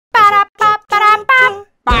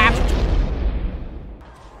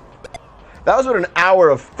That was about an hour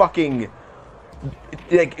of fucking,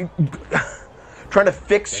 like, trying to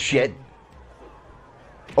fix shit.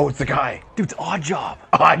 Oh, it's the guy. Dude, it's Odd Job.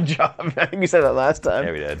 Odd Job. I think we said that last time.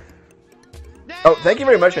 Yeah, we did. Oh, thank you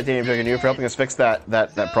very much, Titanium Dragon, for helping us fix that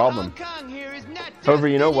problem. However,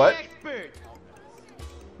 you know what?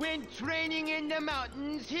 When training in the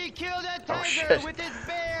mountains, he killed a tiger shit. with his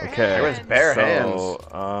bare Okay, with hands. bare He hands.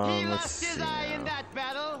 lost Let's his see. eye in that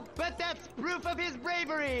battle, but that's proof of his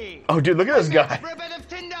bravery. Oh, dude, look at this guy. For a bed of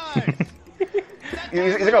 $10.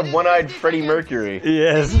 He's like a one-eyed Freddie Mercury.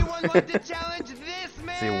 Yes. Anyone want to challenge this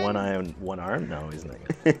man? Is he one eye and one arm? No, he's not.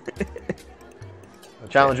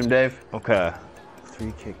 Challenge him, Dave. Okay.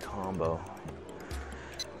 3K combo.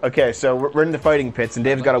 Okay, so we're in the fighting pits, and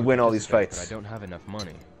Dave's got to win all these But I fights. don't have enough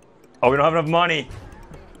money. Oh, we don't have enough money.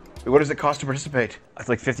 What does it cost to participate? It's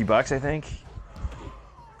like $50, I think.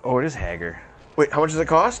 Oh, it is Hager. Wait, how much does it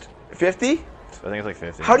cost? 50? I think it's like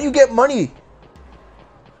 50. How do you get money?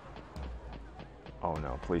 Oh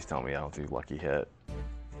no! Please tell me I don't do lucky hit.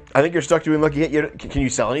 I think you're stuck doing lucky hit. Can you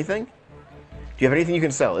sell anything? Do you have anything you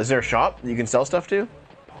can sell? Is there a shop that you can sell stuff to?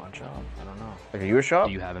 Pawn shop? I don't know. Like, are you a shop?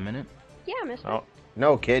 Do you have a minute? Yeah, mister. Oh,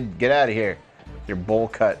 No, kid, get out of here. Your bowl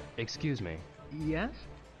cut. Excuse me. Yes?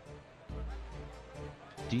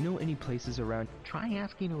 Do you know any places around? Try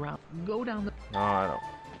asking around. Go down the... no, I don't.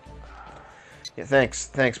 Yeah, thanks,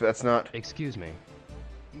 but that's not Excuse me.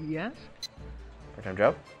 Yes? part-time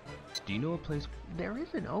job. Do you know a place? There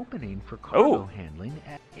is an opening for cargo Oh. handling.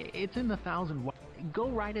 It's in the 1,000... Go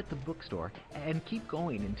right at the bookstore and keep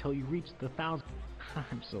going until you reach the 1,000...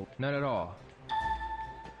 I'm so... Not at all.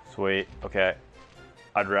 Sweet. Okay.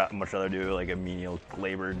 I'd much rather do like a menial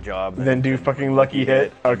labor job Then do fucking lucky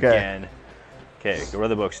hit? Okay. Again. Okay, go to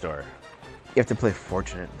the bookstore. You have to play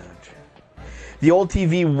Fortunate Nudge. The old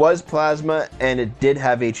TV was plasma, and it did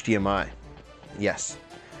have HDMI. Yes.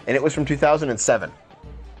 And it was from 2007.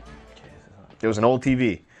 It was an old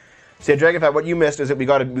TV. See, Dragonfat, what you missed is that we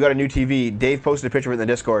got a new TV. Dave posted a picture of it in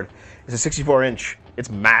the Discord. It's a 64-inch. It's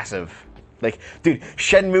massive. Like, dude,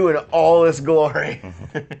 Shenmue in all its glory.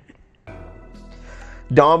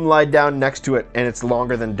 Dom lied down next to it, and it's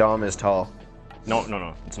longer than Dom is tall.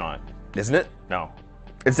 No, it's not. Isn't it? No.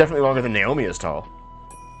 It's definitely longer than Naomi is tall.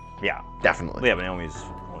 Yeah. Definitely. Yeah, but Naomi's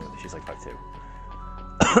she's like 5'2".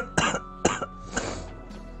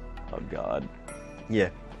 Oh God. Yeah.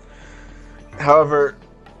 However,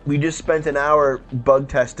 we just spent an hour bug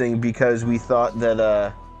testing because we thought that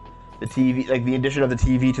the TV, like the addition of the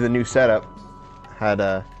TV to the new setup, had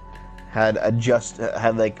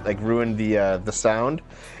ruined the sound.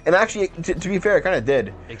 And actually, to be fair, it kind of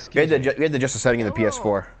did. We had to adjust the setting in the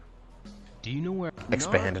PS4. Do you know where?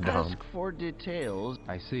 Expanded Not Dom. ask for details.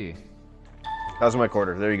 I see. That was my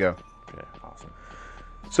quarter. There you go. Okay, awesome.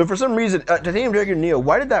 So for some reason, Titanium Dragon Neo,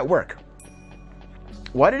 why did that work?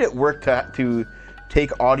 Why did it work to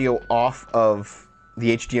take audio off of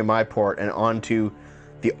the HDMI port and onto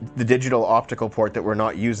the digital optical port that we're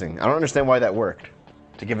not using? I don't understand why that worked.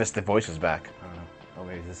 To give us the voices back. I don't know. Oh,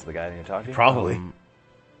 maybe this is the guy I need to talk to? Probably.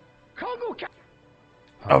 Congo,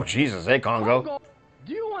 Oh, Jesus. Hey, Congo. Congo,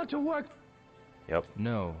 do you want to work? Yep.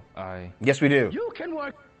 No, I. Yes, we do. You can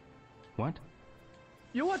work. What?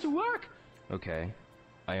 You want to work? Okay,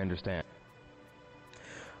 I understand.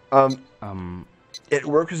 It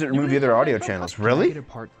worked because it removed the other audio channels. Can I Really? get a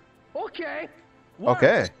part? Okay. Work.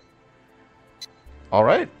 Okay. All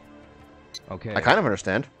right. Okay. I kind of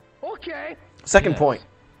understand. Okay. Second Yes. point.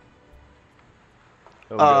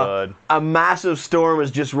 Oh God. A massive storm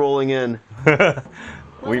is just rolling in.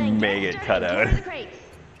 We may get cut out.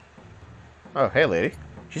 Oh, hey, lady.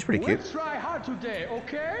 She's pretty cute. try hard today,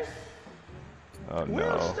 okay? Oh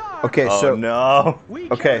no. Okay, Oh so no.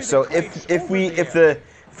 okay, so if we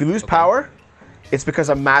lose power, it's because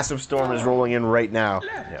a massive storm is rolling in right now.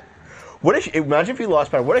 Yeah. What a imagine if we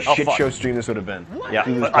lost power. What a shit fuck. show stream this would have been. Yeah.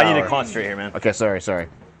 We lose I need to power. concentrate here, man. Okay, sorry.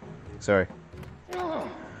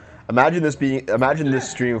 Imagine this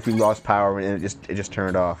stream if we lost power and it just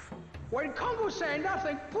turned off. When Congo say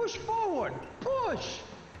nothing, push forward. Push.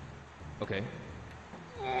 Okay.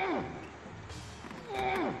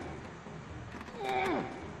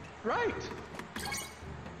 Right.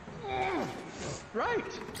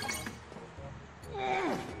 Right.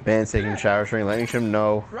 Band's taking shower, string, lightning shim.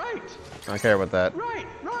 No, Right. I don't care about that. Right.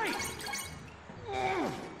 Right.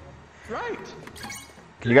 Right.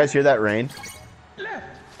 Can you guys hear that rain? Left.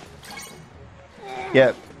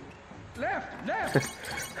 Yeah. Left. Left.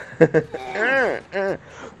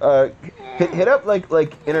 Hit up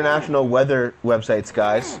like international weather websites,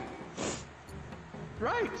 guys,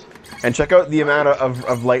 Right. and check out the amount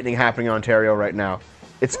of lightning happening in Ontario right now.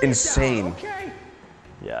 It's insane. Okay.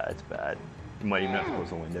 Yeah, it's bad. You might even have to close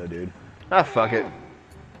the window, dude. Ah, fuck it.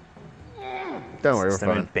 Don't worry, we're System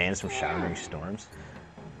fine. bans from showering storms.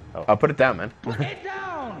 I'll put it down, man. Put it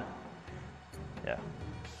down! Yeah.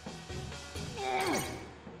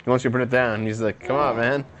 He wants you to put it down. He's like, come on,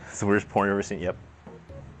 man. It's the worst porn I've ever seen. Yep.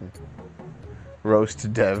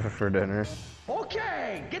 Roast Dev for dinner.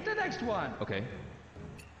 Okay, get the next one. Okay.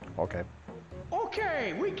 Okay.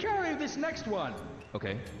 Okay, we carry this next one.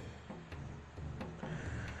 Okay.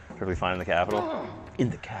 Perfectly fine in the capital. In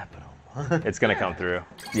the capital. It's gonna come through.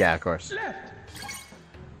 Yeah, of course. Left.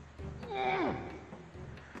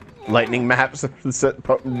 Lightning maps.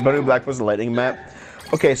 Bunny Black was a lightning map.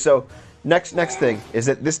 Okay, so next thing is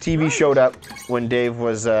that this TV showed up when Dave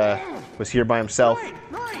was here by himself,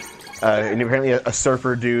 Right. and apparently a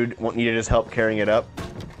surfer dude needed his help carrying it up.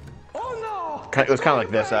 Oh no! It was kind of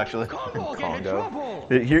like this, actually. Congo, get in Congo. trouble.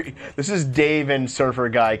 Here, this is Dave and surfer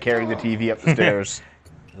guy carrying the TV up the stairs.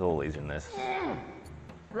 There's a little laser in this.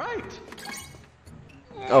 Right.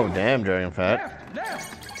 Oh damn, Dragon Fat.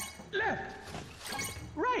 Left.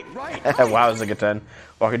 Right. Wow, it's like a 10.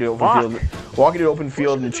 Walking to open field. Walking to open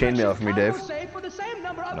field and chainmail for me, Dave. For the same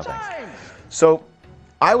number of No, thanks. times. So,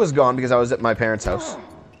 I was gone because I was at my parents' house,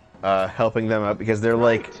 helping them out because they're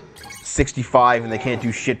like 65 and they can't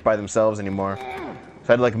do shit by themselves anymore. So I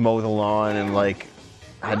had to like mow the lawn and like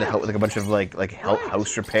I had to help with like a bunch of like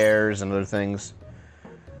house repairs and other things.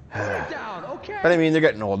 Put it down, okay? But I mean, they're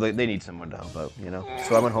getting old. They need someone to help out, you know.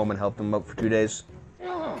 So I went home and helped them out for 2 days.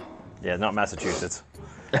 Yeah, not Massachusetts.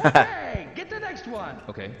 Okay, get the next one.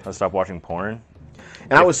 Okay. Let's stop watching porn.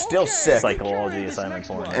 And I was still Okay. sick. Psychology Carry this assignment next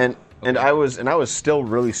porn. one. And I was still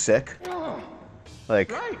really sick. Like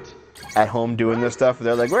Right. at home doing this stuff.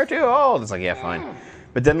 They're like, "We're too old." It's like, yeah, fine.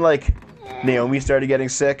 But then like Naomi started getting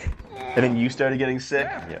sick, and then you started getting sick,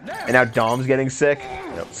 and now Dom's getting sick.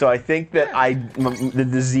 So I think that the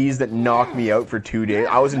disease that knocked me out for 2 days.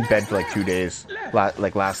 I was in bed for like 2 days.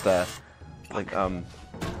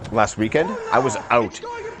 Last weekend, I was out.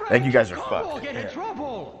 I think you guys are Congo, fucked. get in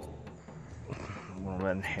trouble.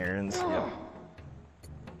 Red herons. Yep.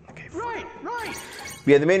 Okay. Right.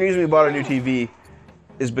 Yeah, the main reason we bought a new TV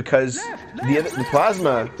is because the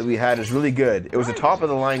plasma that we had is really good. It was a top of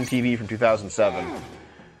the line TV from 2007,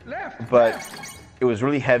 Left. but it was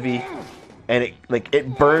really heavy, and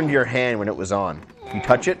it burned your hand when it was on. You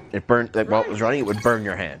touch it, it burned while it was running. It would burn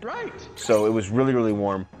your hand. Right. So it was really, really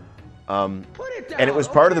warm. Put it down. And it was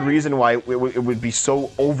part of the okay? reason why it would be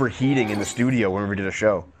so overheating in the studio when we did a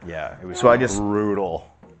show. Yeah, it was So I just- brutal.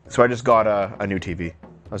 So I just got a new TV.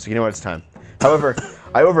 I was like, you know what, it's time. However,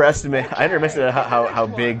 I underestimated how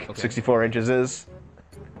big 64 inches is.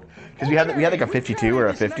 Because we had like a 52 or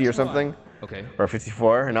a 50 or something, Okay. or a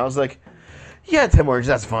 54, and I was like, yeah, 10 more inches,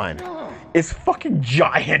 that's fine. It's fucking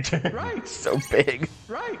giant. Right. It's so big.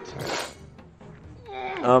 Right.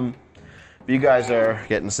 But you guys are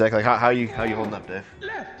getting sick. Like, how you holding up, Dave?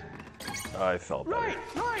 Left. I felt better.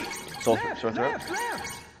 Right. Sore Left. throat? Left.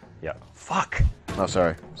 Yeah. Fuck. Oh,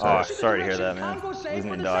 sorry. Oh, sorry to hear that, man. Losing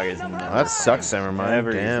your dog is Oh, that sucks, Summer Mine.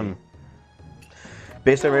 Never Damn.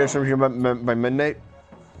 Based on radio service by midnight?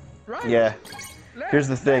 Right. Yeah. Left. Here's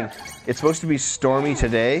the thing. It's supposed to be stormy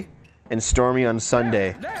today and stormy on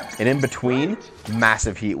Sunday. And in between,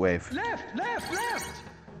 massive heat wave. Left.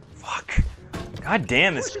 Fuck. God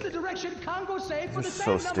damn this. Push in the direction Congo say for the is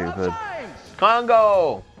same so number of stupid. times.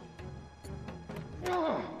 Congo!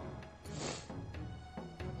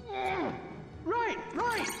 Right.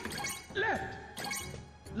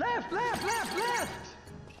 Left.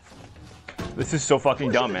 This is so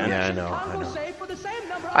fucking dumb, man. Yeah, I know. Congo say for the same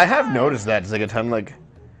number of I have times. noticed that. It's like a ton, like,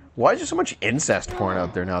 why is there so much incest porn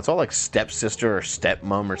out there now? It's all like stepsister or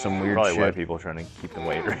stepmom or some weird Probably white shit. people trying to keep the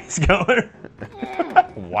weight race going.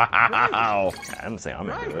 Wow. I'm saying I'm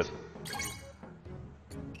into it.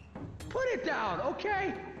 Put it down,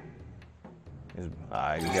 okay?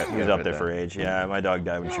 He's up there for age. Yeah, my dog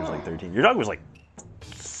died when she was like 13. Your dog was like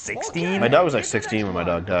 16? My dog was like 16 when my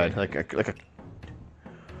dog died. Okay.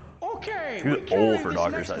 She was we carry old for this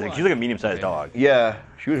dog. next one. She's like a medium-sized dog. Yeah,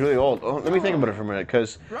 she was really old. Oh, let me think about it for a minute,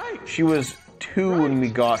 because Right. she was 2 when we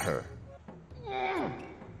got her.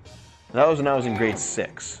 That was when I was in grade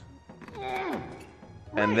 6.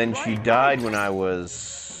 And then she died when I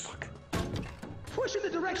was Push in the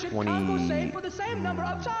direction 20 Congo say for the same number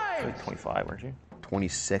of times. Like 25, weren't you?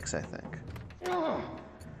 26, I think.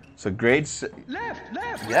 So grade 6. Left.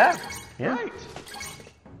 Yeah. Right.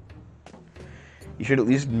 You should at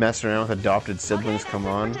least mess around with adopted siblings. Come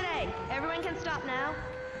on. Today. Everyone can stop now.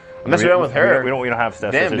 I'm messing around with her. We don't have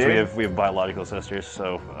step Damn, sisters. dude. We have biological sisters.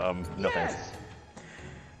 So no thanks. Yes.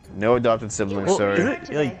 No adopted siblings. Well, Sorry. is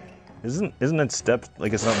it, like, Isn't it step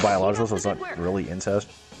like it's not biological, so it's not really incest?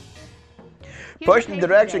 Push the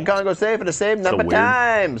direction, Congo safe for the same number of weird.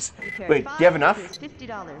 times. Wait, do you have enough?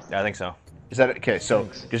 $50. Yeah, I think so. Is that okay? So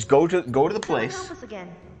just go to the place Help us again.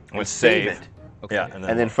 Let's save save it. Okay. Yeah, and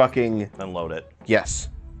then fucking then load it. yes.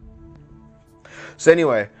 So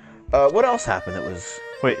anyway, what else happened that was?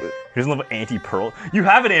 Wait, he doesn't love Auntie Pearl. You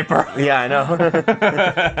have an Aunt Pearl. Yeah, I know.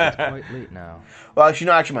 It's quite late now. Well, she's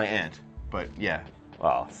not actually my aunt, but yeah,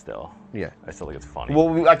 Well, still, yeah. I still think it's funny.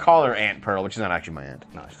 Well, I call her Aunt Pearl, which is not actually my aunt.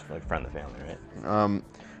 no, she's like friend of the family, right?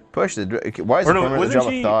 Push the. Why is it the wasn't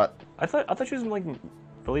job she? of thought? I thought she was like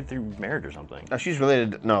related through marriage or something. No, she's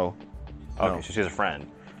related. No. Okay, No. so she's a friend.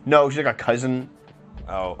 No, she's like a cousin.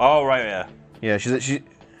 Oh, right, yeah. Yeah, she,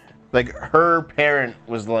 like her parent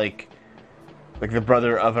was like the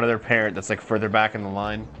brother of another parent that's like further back in the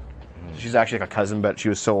line. So she's actually like a cousin, but she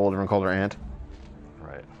was so old everyone called her aunt.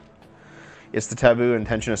 Right. It's the taboo and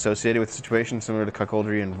tension associated with the situation similar to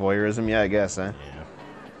cuckoldry and voyeurism. Yeah, I guess, eh? Yeah.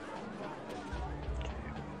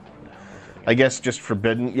 I guess just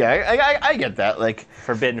forbidden. Yeah, I get that. Like,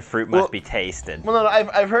 Forbidden fruit Well- must be tasted. well, no,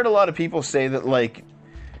 I've heard a lot of people say that like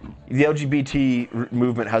the LGBT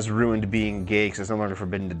movement has ruined being gay because it's no longer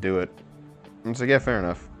forbidden to do it. And it's like, yeah, fair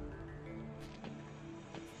enough.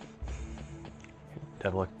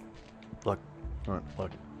 Dad, look. What?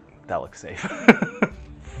 Look. That looks safe.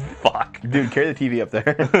 Fuck. Dude, carry the TV up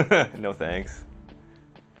there. No thanks.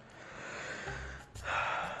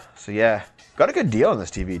 So yeah, got a good deal on this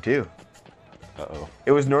TV too. Uh-oh.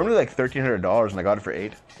 It was normally like $1,300 and I got it for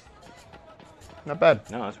 $8. Not bad.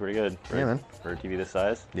 No, that's pretty good. Yeah, man. For a TV this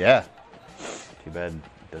size. Yeah. Too bad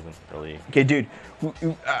it doesn't really... Okay, dude. Where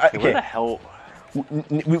the Okay. hell...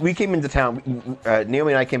 We came into town.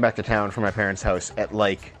 Naomi and I came back to town from my parents' house at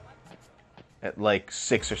like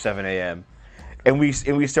 6 or 7 a.m. And we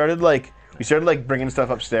started bringing stuff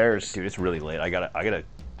upstairs. Dude, it's really late. I gotta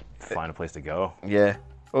find a place to go. Yeah.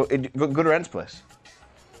 Oh, go to Ren's place.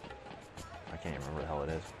 I can't even remember what the hell it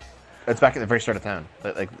is. It's back at the very start of town.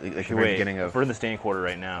 Like the very Wait, beginning if of. we're in the staying quarter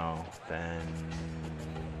right now, then...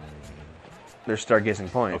 There's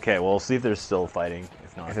Stargazing Point. Okay, well, we'll see if they're still fighting.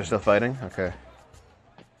 If not, If they're still fighting, okay.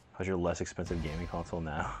 how's your less expensive gaming console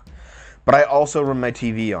now? But I also run my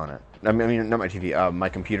TV on it. I mean, not my TV, my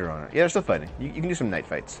computer on it. Yeah, they're still fighting. You can do some night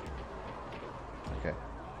fights. Okay.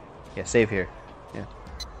 Yeah, save here. Yeah.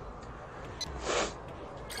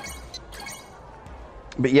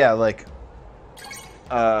 But yeah, like,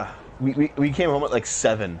 we came home at like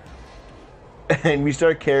 7, and we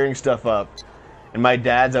started carrying stuff up, and my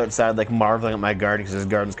dad's outside like marveling at my garden because his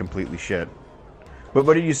garden's completely shit. But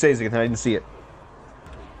what did you say, Zig? I didn't see it.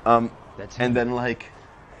 That's And then like,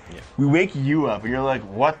 we wake you up, and you're like,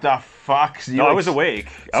 "What the fuck?" So you, No, I like, was awake.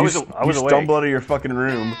 so I was you awake. stumble out of your fucking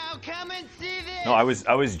room. Now come and see this. No, I was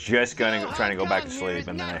just trying to go back to sleep,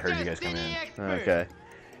 and then I heard you guys come in. Okay.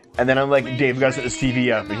 And then I'm like, Dave, we gotta set this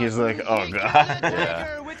TV up, and he's like, oh god.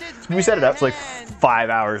 Yeah. We set it up. It's like 5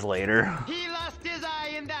 hours later. He lost his eye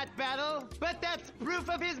in that battle, but that's proof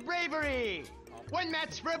of his bravery. One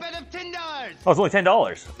match for a bet of $10. Oh, it's only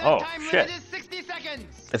 $10. The Oh, time shit. limit is 60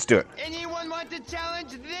 seconds. Let's do it. Anyone want to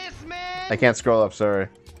challenge this man? I can't scroll up. Sorry.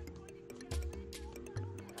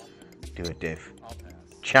 Do it, Dave.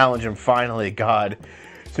 Challenge him finally. God,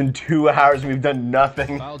 it's been 2 hours and we've done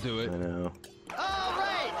nothing. I'll do I it. know. All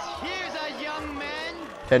right, here's a young man.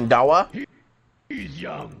 Tendawa? He's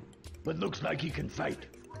young, but looks like he can fight.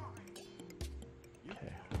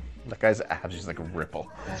 That guy's abs is like a ripple.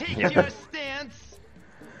 Take your stance.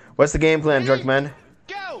 What's the game plan, drunk men?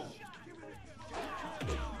 Go.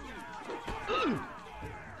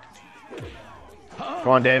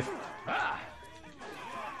 Go on, Dave.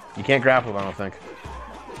 You can't grapple him, I don't think.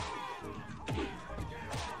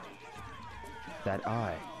 That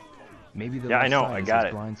eye. Maybe the Yeah, I left know, side I is got his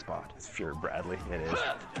it. blind spot. It's Fury Bradley. It is.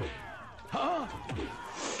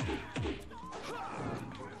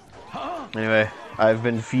 Anyway, I've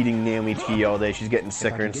been feeding Naomi tea all day. She's getting If I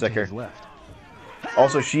sicker can and get to sicker. his left.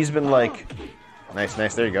 Also, she's been like... Nice,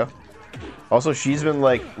 there you go. Also, she's been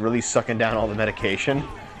like really sucking down all the medication.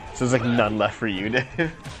 So there's like none left for you,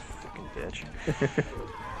 Dave. Fucking bitch.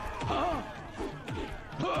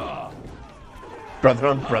 Brother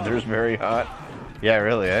on brother's very hot. Yeah,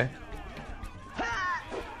 really, eh?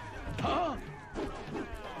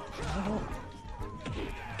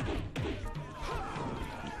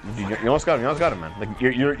 You almost got him. You almost got him, man. Like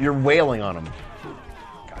you're wailing on him.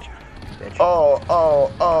 Gotcha. Bitch. Oh.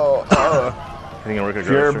 I think I'll work a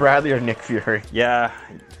Fury grocery. Bradley or Nick Fury? Yeah.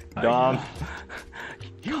 Dom.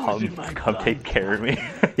 He was in my Come blood. take care of me.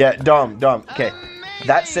 Yeah, Dom. Okay.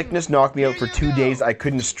 That sickness knocked me out for 2 days. I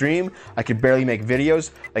couldn't stream. I could barely make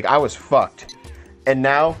videos. Like, I was fucked. And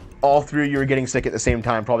now, all three of you are getting sick at the same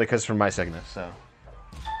time, probably because from my sickness, so.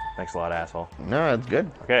 Thanks a lot, asshole. No, that's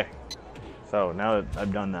good. Okay. So, now that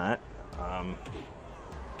I've done that,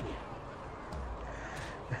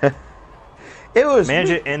 It was... manage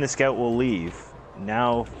it and the scout will leave.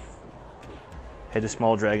 Now, head to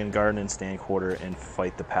Small Dragon Garden and Stand Quarter and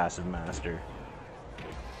fight the passive master.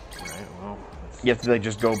 Alright, well... You have to, like,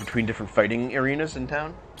 just go between different fighting arenas in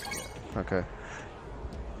town? Okay.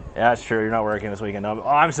 Yeah, that's true. You're not working this weekend.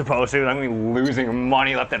 I'm supposed to. I'm going to be losing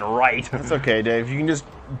money left and right. That's okay, Dave. You can just...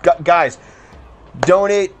 Guys,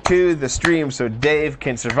 donate to the stream so Dave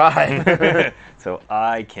can survive. So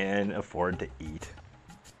I can afford to eat.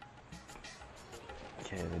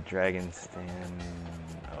 Okay, the dragon stand...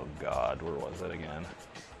 Oh, God. Where was it again?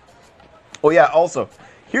 Oh, yeah, also,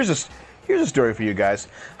 here's a story for you guys.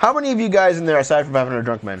 How many of you guys in there, aside from 500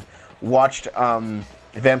 Drunk Men, watched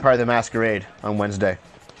Vampire the Masquerade on Wednesday?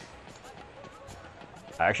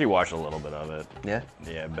 I actually watched a little bit of it. Yeah?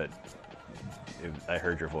 Yeah, but I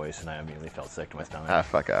heard your voice and I immediately felt sick to my stomach. Ah,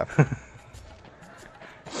 fuck off.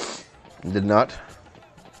 Did not.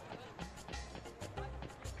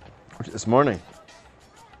 This morning.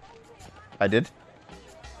 I did?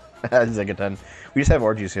 That's like a ton. We just have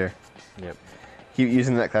orgies here. Yep. Keep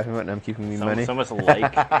using that clapping button, I'm keeping me money. Some of us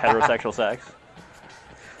like heterosexual sex.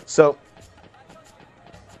 So,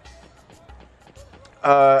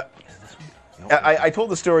 I told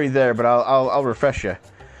the story there, but I'll refresh you.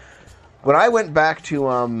 When I went back to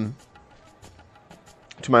my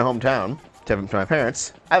hometown to my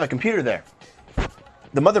parents, I have a computer there.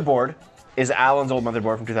 The motherboard is Alan's old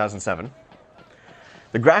motherboard from 2007.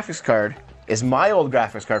 The graphics card is my old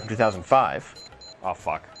graphics card from 2005. Oh,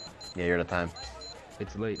 fuck. Yeah, you're out of time.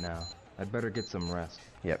 It's late now. I'd better get some rest.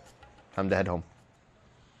 Yep. Time to head home.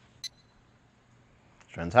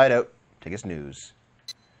 Trent's hideout. Take a snooze.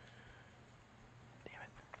 Damn it.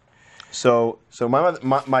 So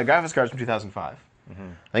my graphics card is from 2005. Mm-hmm.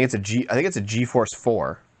 I think it's a GeForce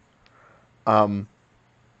 4.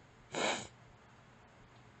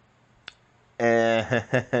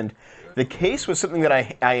 And the case was something that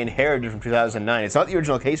I inherited from 2009. It's not the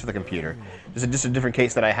original case for the computer. It's just a different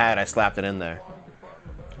case that I had. I slapped it in there.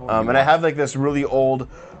 And I have like this really old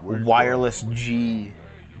wireless G,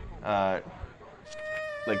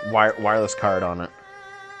 wireless card on it.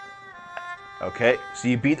 Okay, so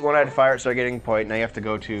you beat the one I had to fire, start getting point. Now you have to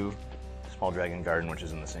go to Small Dragon Garden, which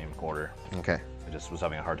is in the same quarter. Okay. I just was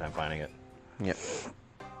having a hard time finding it. Yep.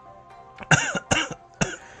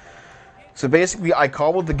 So basically, I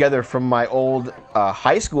cobbled together from my old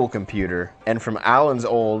high school computer and from Alan's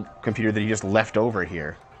old computer that he just left over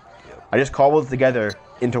here. Yep. I just cobbled it together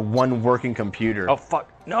into one working computer. Oh, fuck.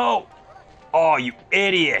 No! Oh, you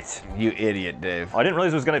idiot! You idiot, Dave. Oh, I didn't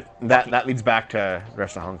realize it was gonna... That leads back to the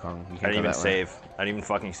rest of Hong Kong. I didn't even save. I didn't even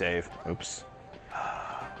fucking save. Oops.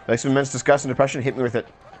 Thanks for immense disgust and depression. Hit me with it.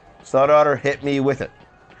 Slot order, hit me with it.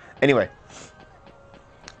 Anyway.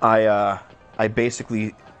 I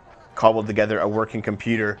basically cobbled together a working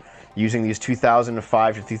computer using these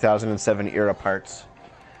 2005 to 2007 era parts.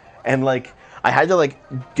 And, like, I had to, like,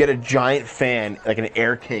 get a giant fan, like an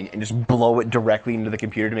Air King, and just blow it directly into the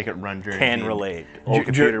computer to make it run during Can relate. Old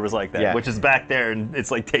computer was like that, yeah. Which is back there, and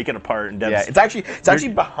it's, like, taken apart. And Deb's, yeah, it's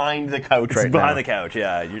actually behind the couch right now. It's behind the couch,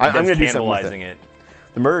 yeah. I'm going to do something with cannibalizing it.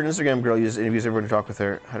 The murdered Instagram girl uses interviews everyone to talk with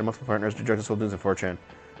her, had multiple partners to drugs and sold news and 4chan.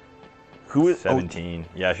 Who is 17?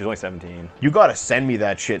 Oh, yeah, she's only 17. You gotta send me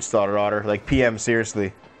that shit, Slaughter Otter. Like, PM,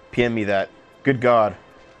 seriously. PM me that. Good God.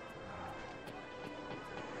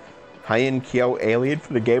 High-end Kyo Alien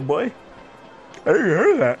for the Game Boy? I didn't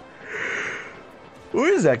heard of that. Who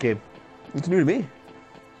is that game? It's new to me.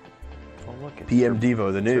 Oh, look. It's PM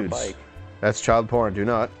Devo, the nudes. Bike. That's child porn. Do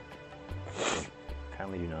not.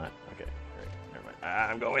 Kindly do not. Okay. All right. Never mind.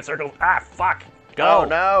 I'm going in circles. Ah, fuck. Go. Oh,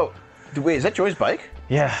 no. Wait, is that Joy's bike?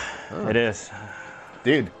 Yeah, it is.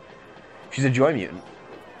 Dude, she's a Joy mutant.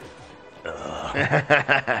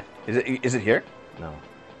 Is it here? No.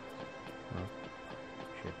 Oh.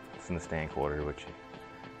 Shit. It's in the stand quarter, which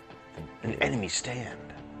I think An enemy stand.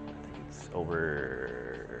 I think it's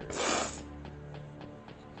over.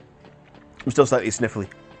 I'm still slightly sniffly.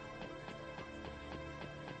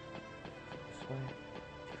 This way.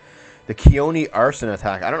 The Keone arson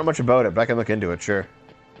attack. I don't know much about it, but I can look into it, sure.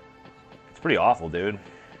 It's pretty awful, dude.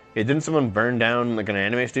 Yeah, didn't someone burn down like an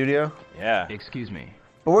anime studio? Yeah. Excuse me.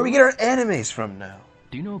 But where do we get our animes from now?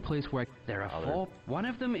 Do you know a place where There are four. One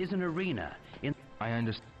of them is an arena. I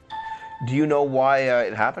understand? Do you know why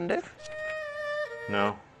it happened, Dave?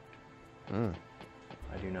 No. I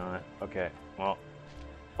do not. Okay. Well,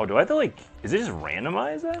 Oh, do I have to like? Is it just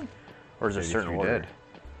randomized then, or is there a certain order? Dead.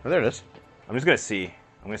 Oh, there it is. I'm just gonna see.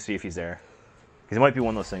 I'm gonna see if he's there. Because it might be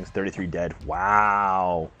one of those things. 33 dead.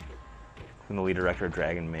 Wow. From the lead director of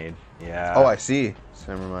Dragon made. Yeah. Oh, I see.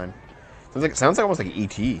 So never mind. Sounds like almost like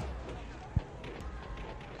E.T.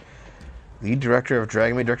 Lead director of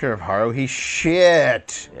Dragon made director of Haruhi.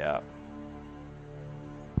 Shit. Yeah.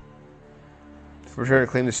 We're trying to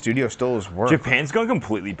claim the studio stole his work. Japan's gone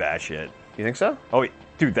completely batshit. You think so? Oh wait,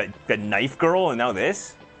 dude, that knife girl and now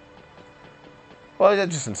this? Well,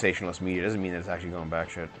 that's just sensationalist media. It doesn't mean that it's actually going back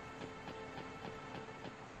shit.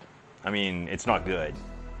 I mean, it's not good.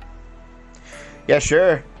 Yeah,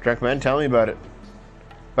 sure. Drunk man, tell me about it.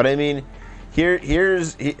 But I mean,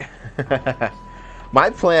 here's my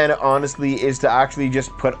plan. Honestly, is to actually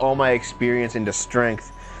just put all my experience into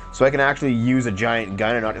strength, so I can actually use a giant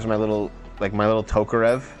gun and not just my little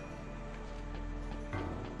Tokarev.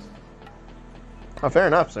 Oh, fair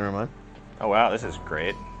enough. So never mind. Oh wow, this is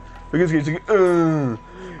great. Because he's like,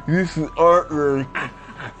 this is artwork.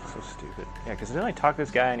 So stupid. Yeah, because then I talk to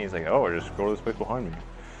this guy and he's like, oh, just go to this place behind me.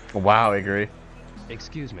 Wow, I agree.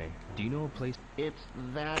 Excuse me. Do you know a place? It's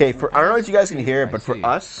that. Okay, I don't know if you guys can hear it, but for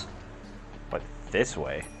us, But this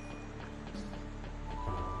way.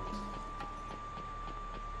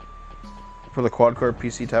 for the quad-core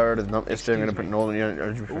PC tower, I'm going to put Nolan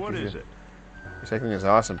in. What is it? Recycling is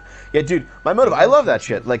awesome. Yeah, dude, my motive, I love that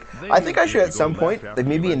shit. Like, I think I should at some point, like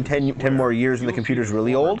maybe in 10 more years when the computer's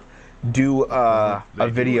really old, do a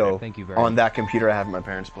video on that computer I have at my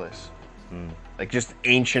parents' place. Like, just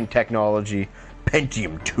ancient technology,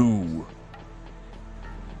 Pentium 2.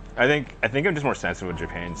 I think I'm just more sensitive with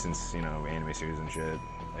Japan since, you know, anime series and shit.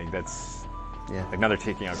 Like that's like now they're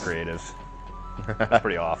taking out creatives. That's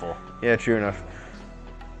pretty awful. Yeah, true enough.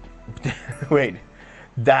 Wait.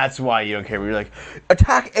 That's why you don't care. You're like,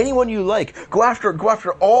 attack anyone you like. Go after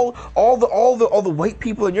all the white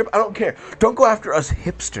people in Europe. I don't care. Don't go after us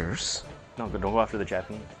hipsters. No, but don't go after the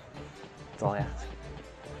Japanese. That's all I ask.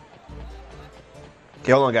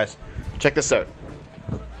 Okay, hold on, guys. Check this out.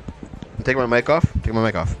 Take my mic off. Take my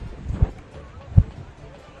mic off.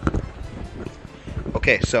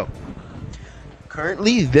 Okay, so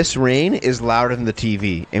currently this rain is louder than the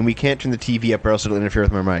TV, and we can't turn the TV up or else it'll interfere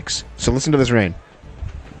with my mics. So listen to this rain.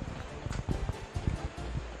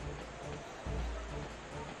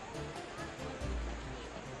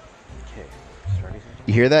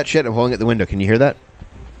 You hear that shit? I'm holding at the window. Can you hear that?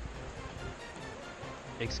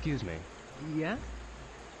 Excuse me. Yeah.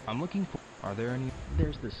 I'm looking for. Are there any?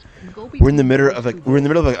 There's this. We're in the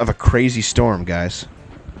middle of a crazy storm, guys.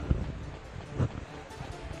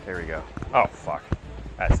 There we go. Oh fuck.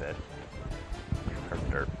 That's it.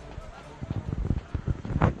 Dirt.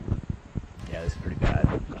 Yeah, this is pretty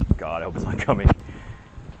bad. God, I hope it's not coming.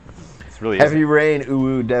 It's really Heavy Rain,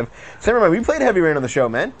 ooh, Dev. So remember, we played Heavy Rain on the show,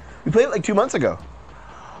 man. We played it like 2 months ago.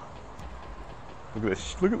 Look at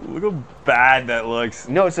this. Look how bad that looks.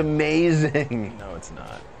 No, it's amazing. No, it's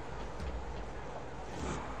not.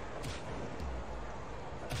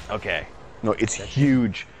 Okay. No, it's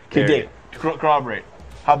huge. Okay, Dave, corroborate.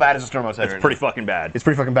 How bad is the storm outside? It's pretty fucking bad. It's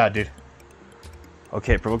pretty fucking bad, dude.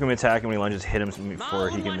 Okay, provoke him to attack, and when he lunges, hit him before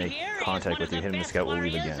he can make contact with you. Hit him, the scout will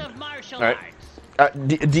leave again. All right.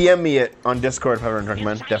 DM me it on Discord if I ever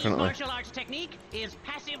recommend. Definitely. Martial arts technique is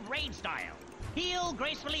passive raid style. Heal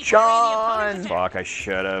gracefully. Sean! Fuck! I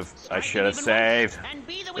should have saved.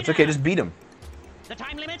 It's okay. Just beat him. The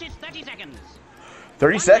time limit is 30 seconds.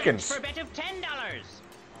 30 seconds. For a bet of $10.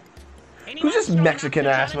 Who's this Mexican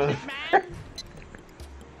ass mother?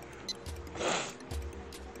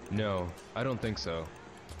 No, I don't think so.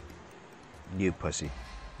 You pussy.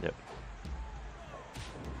 Yep.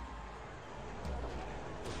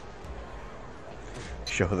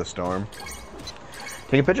 Show the storm.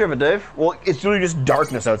 Take a picture of it, Dave. Well, it's really just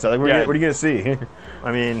darkness outside. Like, what are you gonna see?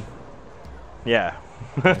 I mean, yeah.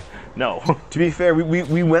 No. To be fair,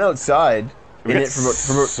 we went outside in it for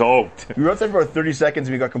about soaked. We were outside for about 30 seconds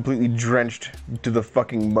and we got completely drenched to the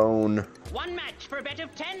fucking bone. One match for a bet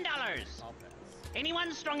of $10.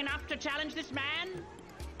 Anyone strong enough to challenge this man?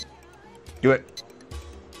 Do it.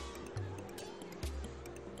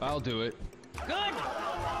 I'll do it. Good.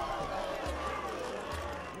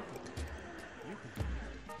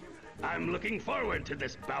 I'm looking forward to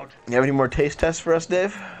this bout. You have any more taste tests for us,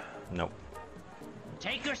 Dave? Nope.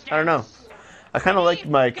 Take your stance. I don't know. I kind of like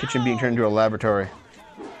my kitchen being turned into a laboratory.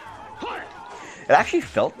 It actually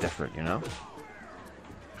felt different, you know?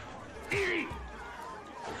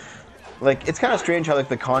 Like, it's kind of strange how, like,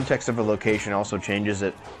 the context of a location also changes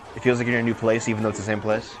it. It feels like you're in a new place, even though it's the same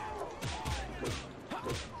place.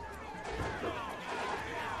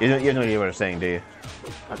 You have no idea what I'm saying, do you?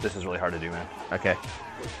 This is really hard to do, man. Okay.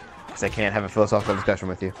 Because I can't have a philosophical discussion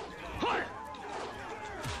with you.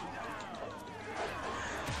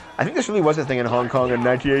 I think this really was a thing in Hong Kong in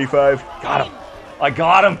 1985. Got him. I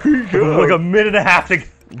got him. Like a minute and a half to...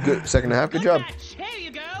 Good, second and a half. Good job. Here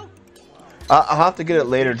you go. I'll have to get it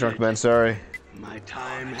later, drunk man. Sorry. My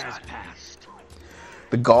time has passed.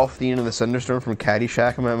 The golf theme of the thunderstorm from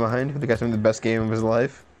Caddyshack in my mind. The guy's having the best game of his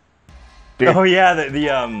life. Dude. Oh yeah,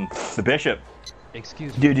 the bishop.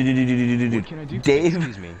 Excuse me. Dude. What can I do? Dave.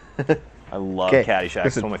 Excuse me. I love 'Kay, Caddyshack.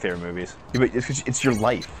 It's listen. one of my favorite movies. Yeah, but it's your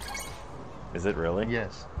life. Is it really?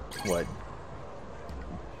 Yes. What?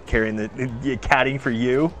 Carrying the caddying for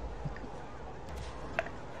you?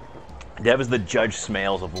 That was the Judge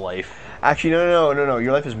Smales of life. Actually, no.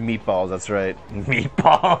 Your life is meatballs. That's right.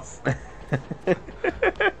 Meatballs.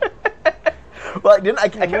 Well, I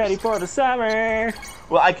kept Ready for the summer.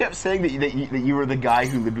 Well, I kept saying that you were the guy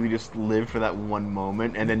who literally just lived for that one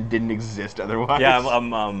moment and then didn't exist otherwise. Yeah,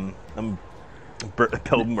 I'm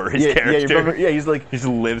Bill Murray's character. Yeah, he's like He just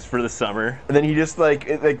lives for the summer. and then he just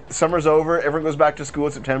like summer's over, everyone goes back to school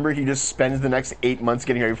in September. He just spends the next 8 months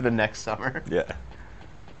getting ready for the next summer. Yeah.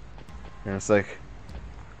 And it's like,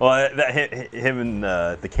 Well, him and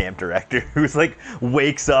the camp director, who's like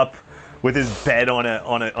wakes up with his bed on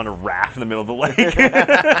a raft in the middle of the lake.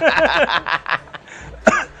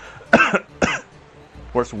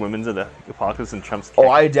 Worst women's of the apocalypse and Trump's. oh,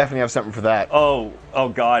 I definitely have something for that. Oh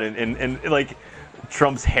God, and like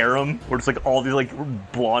Trump's harem, where it's like all these like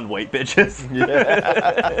blonde white bitches.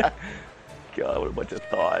 Yeah. God, what a bunch of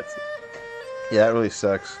thoughts. Yeah, that really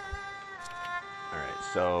sucks. All right,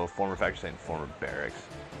 so former factory and former barracks.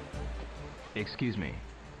 Excuse me.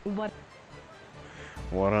 What?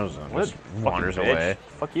 What is it? What Just wanders fucking bitch. away.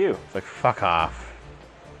 Fuck you. It's like, fuck off.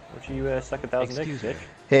 Would you suck 1,000 dicks, Excuse me. bitch?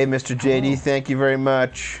 Hey, Mr. JD, thank you very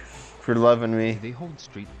much for loving me. They hold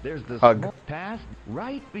street. There's the Hug. small path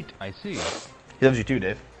right I see. He loves you too,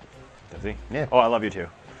 Dave. Does he? Yeah. Oh, I love you too.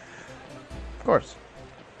 Of course.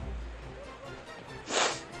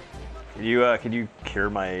 Could you cure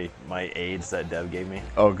my AIDS that Dev gave me?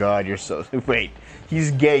 Oh God, you're so... Wait,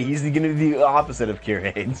 he's gay. He's gonna be the opposite of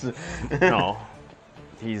cure AIDS. No,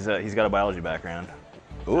 he's got a biology background.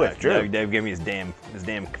 Ooh, it's true. Dev gave me his damn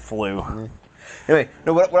flu. Anyway,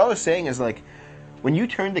 no, what I was saying is, like, when you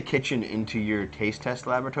turned the kitchen into your taste test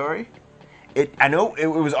laboratory, I know it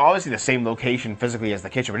was obviously the same location physically as the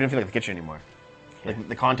kitchen, but it didn't feel like the kitchen anymore. Like,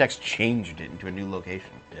 the context changed it into a new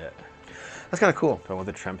location. Yeah. That's kind of cool. So with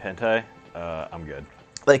the Trump hentai, I'm good.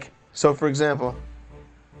 Like, so for example,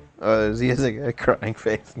 he has like a crying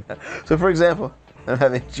face. So for example, I'm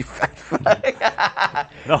having you fact flag.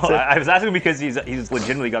 No, I was asking because he's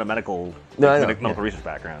legitimately got a medical No, I know, medical yeah. research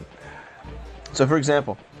background. So for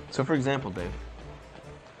example, Dave.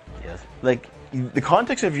 Yes. Like, the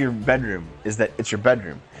context of your bedroom is that it's your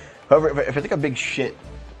bedroom. However, if I take a big shit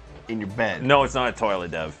in your bed, No, it's not a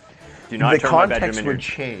toilet, Dev. Do not the turn my bedroom context into would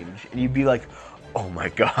change, and you'd be like, "Oh my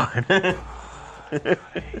God."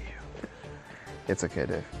 It's okay,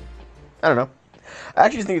 Dave. I don't know. I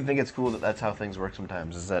actually think it's cool that that's how things work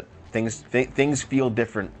sometimes. Is that things feel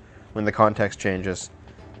different when the context changes.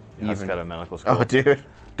 He's got a medical school. Oh, dude,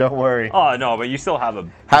 don't worry. Oh no, but you still have a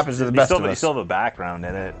Happens to the best of You us. still have a background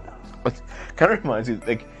in it. Kind of reminds me,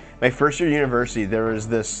 like, my first year of university, there was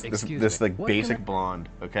this Excuse like me. basic blonde,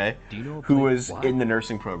 okay, Do you know a who place- was what? in the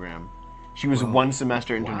nursing program. She was one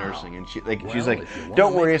semester into nursing, and she's like, Well, "Don't if you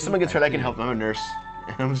wanna worry, make if someone gets hurt, I can something- help. I'm a nurse."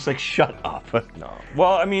 And I'm just like, "Shut up." No.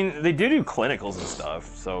 Well, I mean, they do clinicals and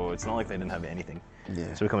stuff, so it's not like they didn't have anything.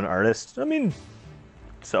 Yeah, So become an artist. I mean,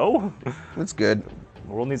 so that's good.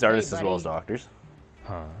 the world needs artists as well as doctors.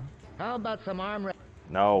 Huh? How about some arm wrestling?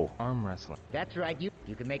 No, Arm wrestling. That's right, you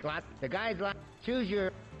can make lots. The guys like choose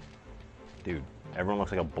your. dude, everyone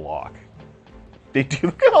looks like a block. They do.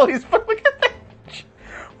 Look at all these. Look at that.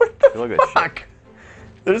 What the They look like fuck? shit.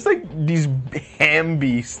 There's like these ham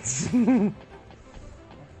beasts.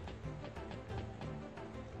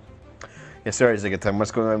 Yeah, sorry, it's a good time. What's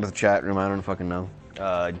going on with the chat room? I don't fucking know.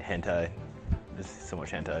 Hentai. There's so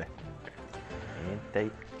much hentai. Hentai.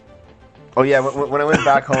 Oh yeah, when I went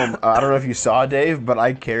back home, I don't know if you saw, Dave, but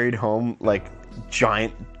I carried home like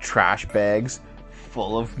giant trash bags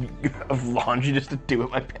full of laundry just to do with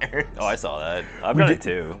my parents. Oh, I saw that. I've got it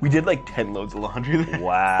too. We did like 10 loads of laundry there.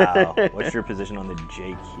 Wow. What's your position on the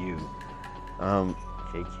JQ?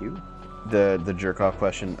 JQ? The jerk off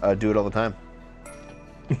question. Do it all the time.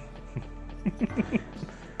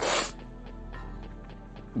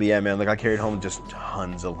 But yeah, man, like I carried home just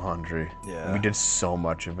tons of laundry. Yeah. And we did so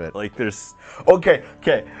much of it. Like, there's. Okay.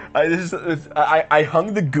 I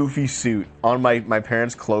hung the Goofy suit on my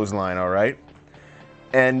parents' clothesline, all right?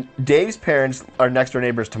 and Dave's parents are next door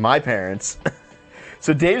neighbors to my parents.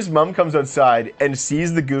 So Dave's mom comes outside and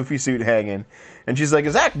sees the Goofy suit hanging, and she's like,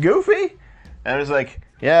 "Is that Goofy?" And I was like,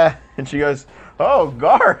 "Yeah." And she goes, "Oh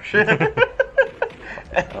gosh."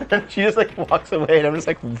 And she just like walks away, and I'm just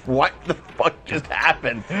like, "What the fuck just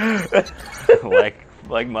happened?"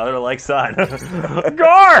 like mother, like son.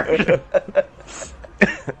 Gosh.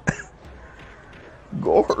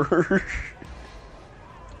 Gosh.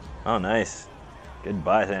 Oh, nice.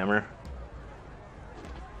 Goodbye, Hammer.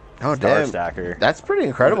 Oh, Star damn. Stacker. That's pretty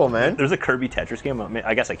incredible, man. There's a Kirby Tetris game.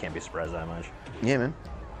 I guess I can't be surprised that much. Yeah, man.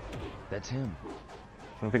 That's him.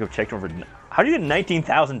 I don't think I've checked over. How do you get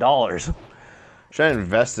 $19,000? Should I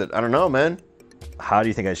invest it? I don't know, man. How do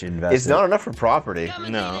you think I should invest It's it? not enough for property.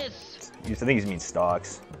 No. I think he means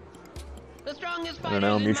stocks. The strongest I don't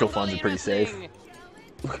know. Mutual funds are pretty safe.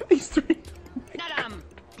 Look at these three.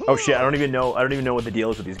 Oh shit! I don't even know what the deal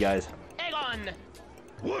is with these guys. Egon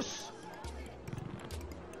Wuss.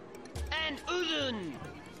 and Uzun.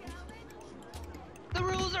 The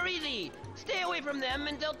rules are easy. Stay away from them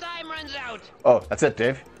until time runs out. Oh, that's it,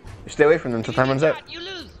 Dave. You stay away from them until time runs out. You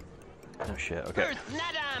lose. Oh shit! Okay. First,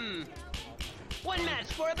 Nadam. One match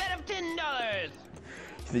for a bet of $10.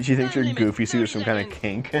 Did you think your Goofy suit was some kind of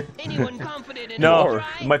kink? Anyone confident in No, a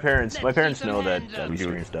try? my parents Let's see know some that hands up. we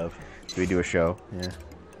stream stuff. Do we do a show? Yeah.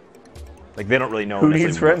 Like they don't really know. Who necessarily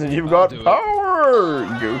needs friends and you've got power,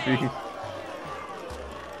 Goofy?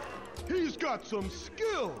 He's got some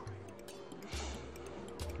skill.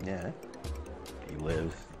 Yeah. He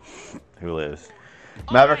lives. Who lives?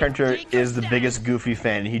 Maverick Hunter is the biggest Goofy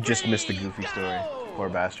fan. He just missed the Goofy story. Poor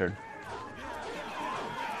bastard.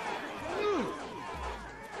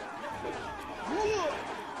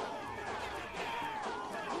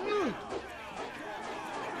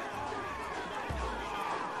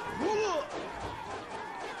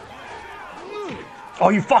 Oh,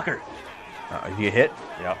 you fucker! You hit?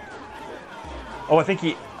 Yep. Oh, I think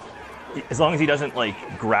he. As long as he doesn't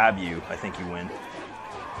like grab you, I think you win.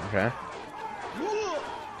 Okay.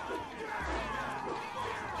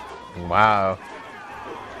 Wow.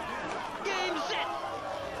 Game set.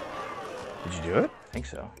 Did you do it? I think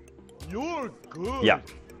so. You're good. Yeah.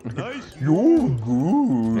 Nice. You're good.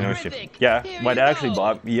 You know, Terrific. yeah. Here My you dad actually go.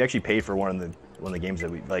 bought. He actually paid for one of the games that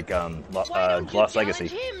we like. Why don't you Lost challenge Legacy.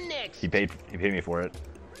 him next? He paid me for it.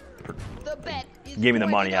 The bet is He gave me the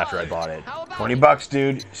 $40. money after I bought it. How about $20,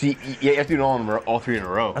 dude. See, you have to do it all three in a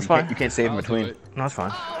row. That's you can't- fine. You can't save in I'll between. do it. No, that's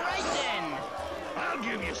fine. All right then. I'll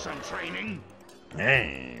give you some training.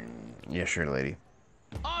 Yeah, sure, lady.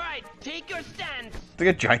 All right, take your stance. It's like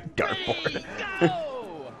a giant Ready, dartboard.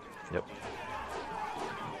 go. Yep.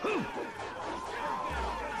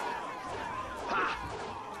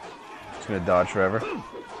 It's gonna dodge forever.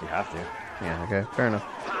 You have to. Yeah, okay, fair enough.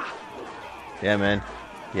 Yeah, man.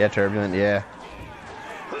 Yeah, turbulent, yeah.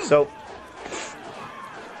 So,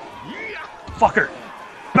 Fucker!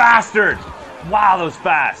 Bastard! Wow, that was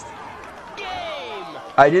fast. Game.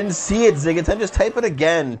 I didn't see it, Zigaton. Just type it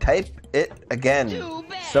again. Type it again. Too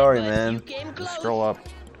bad, Sorry, but man. you came close. Scroll up.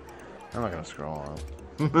 I'm not gonna scroll up.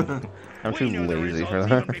 I'm too We knew the lazy for results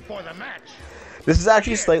that. even before the match. This is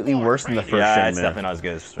actually slightly worse than the first Yeah, it's Shenmue. definitely not as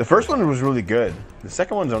good as The first one was really good. The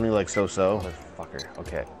second one's only like so-so. Fucker.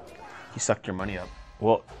 Okay. He sucked your money up.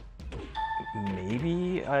 Well,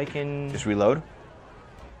 maybe I can. Just reload.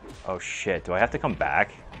 Oh shit! Do I have to come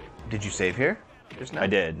back? Did you save here? Just now? I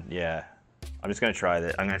did. Yeah. I'm just gonna try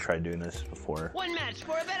that. I'm gonna try doing this before. One match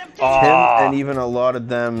for a bet of $10. Tim and even a lot of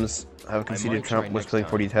them have conceded might Trump try was next playing time.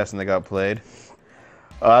 40 tests and they got played.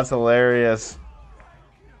 Oh, that's hilarious.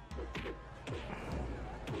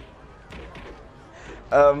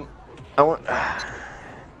 I want.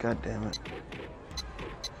 God damn it.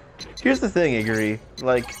 Here's the thing, Igor.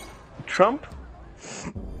 Like, Trump.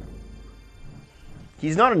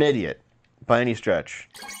 He's not an idiot by any stretch.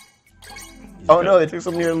 Oh no, they took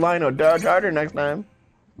some near Lino. Dodge harder next time.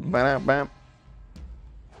 Bam, bam.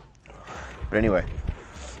 But anyway.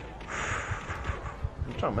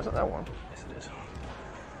 Tom, isn't that warm? Yes, it is.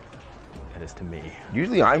 It is to me.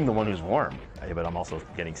 Usually I'm the one who's warm. Yeah, but I'm also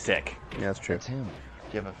getting sick. Yeah, that's true. That's him.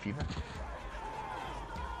 Do you have a fever?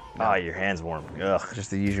 Ah, your hand's warm. Ugh.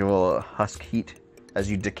 Just the usual husk heat.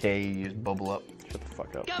 As you decay, you just bubble up. Shut the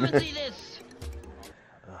fuck up. Come and see this.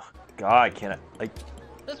 God, can't I? Like,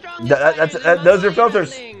 The strongest That's- fighters in those are Mongolian filters.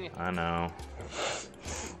 wrestling. I know.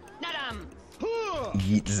 Nadam.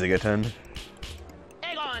 Yeet Zigaton.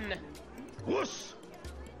 Egon. Wuss.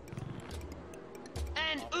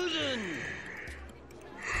 And Uzun.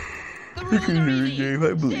 The rules are easy. Dave,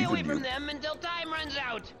 I believe Stay away in from you. them until time runs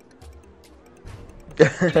out.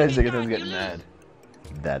 Zigaton's getting mad.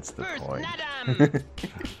 That's the First, point. Nadam. Bam!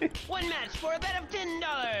 One match for a bet of $10.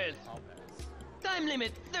 Time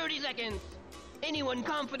limit 30 seconds. Anyone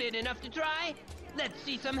confident enough to try? Let's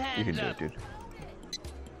see some You hands can do it, up. dude.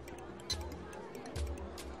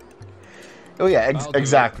 Oh yeah,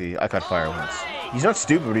 exactly. I caught fire once. He's not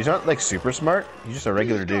stupid, but he's not like super smart. He's just a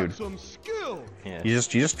regular dude. Some skill. Yeah. He's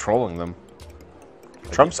just trolling them.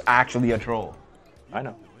 Trump's actually a troll. I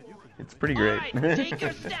know. It's pretty great. All right, take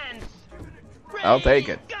your stance. I'll take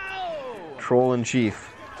it. Go! Troll in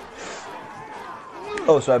chief.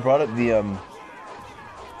 Oh, so I brought up the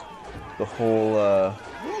whole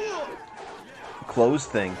clothes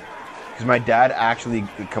thing because my dad actually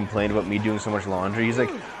complained about me doing so much laundry. He's like,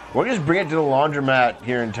 "Why don't you just bring it to the laundromat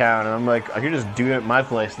here in town?" And I'm like, "I could just do it at my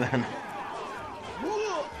place then."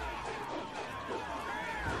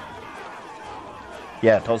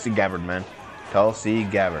 Yeah, Tulsi Gabbard, man. Tulsi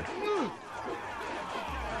Gabbard.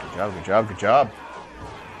 Good job, good job, good job.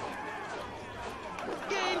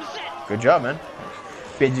 Game set. Good job, man.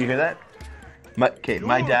 Did you hear that?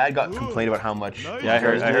 My dad got complained about how much. Yeah, I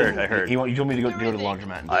heard. He told me to go to the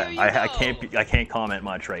laundromat. I can't comment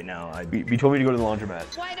much right now. He told me to go to the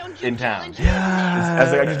laundromat Why don't you in town. challenge I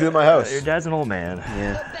was like, I just do it at my house. Your dad's an old man. The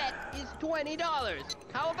Yeah. bet is $20.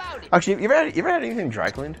 How about it? Actually, you ever had anything dry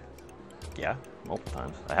cleaned? Yeah, multiple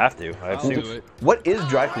times. I have to. I have suits. What is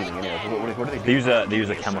dry cleaning anyway? What do they do? They use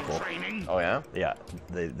a chemical. Oh yeah. Yeah,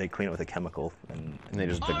 they clean it with a chemical and And they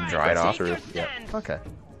just like All right, dry it off. take your Yeah. stance. Okay.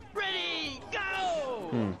 Ready, go!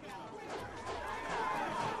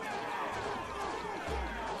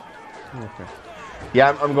 Okay.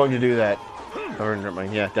 Yeah, I'm going to do that.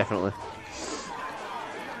 Yeah, definitely.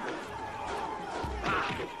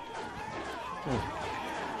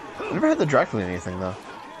 I never had the dry clean anything though.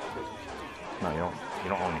 no, you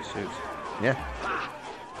don't own any suits. Yeah.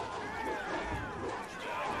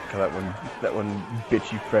 That one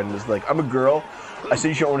bitchy friend was like, "I'm a girl. I said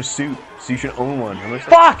you should own a suit, so you should own one." I'm like,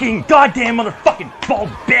 Fucking goddamn motherfucking bald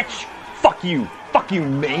bitch! Fuck you,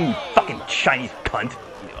 man, you fucking Chinese cunt.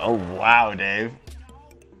 "Oh wow, Dave."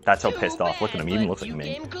 That's how Too pissed off. Look at him. He bad, even but looks like you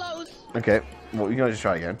me. came close. Okay. Well, you can always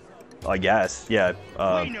try again. I guess. Yeah.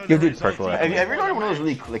 Yeah, dude. Percolate. Have you ever gone to one of those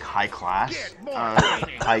really like high class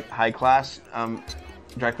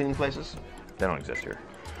dry cleaning places? They don't exist here.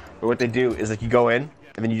 But what they do is like you go in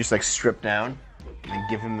and then you just like strip down and then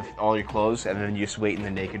give them all your clothes and then you just wait in the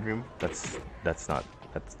naked room.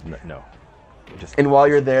 No. Just And while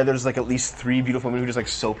you're there, there's like at least 3 beautiful women who just like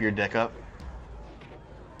soap your dick up.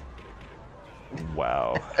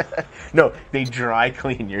 wow. No, they dry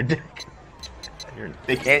clean your dick.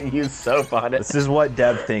 They can't use soap on it. This is what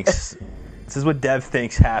Dev thinks. This is what Dev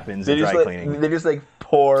thinks happens in dry cleaning. They just like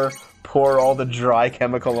pour all the dry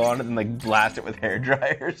chemical on it and like blast it with hair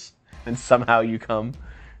dryers, and somehow you come.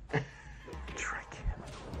 Dry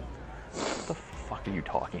chemical. What the fuck are you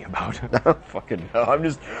talking about? I don't fucking know.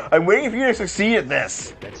 I'm waiting for you to succeed at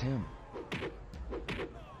this. That's him.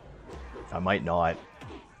 I might not.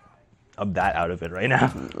 I'm that out of it right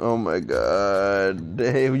now. Oh my god,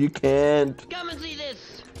 Dave, you can't. Come and see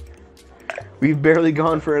this. We've barely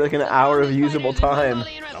gone for like an hour of usable time.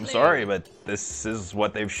 I'm sorry, but this is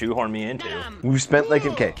what they've shoehorned me into. We've spent like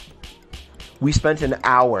we spent an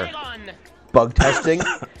hour Hang on. bug testing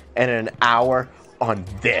and an hour on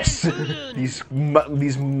this. these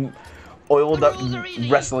oiled up Rules are easy.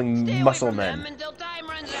 wrestling Stay away muscle from them men. until time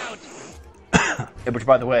runs out. Which,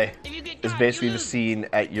 by the way, If you get is caught, basically you the lose. scene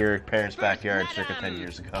at your parents' First backyard blood circa on 10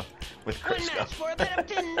 years ago with One Crisco. match for a bet of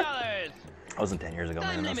 $10. That wasn't 10 years ago,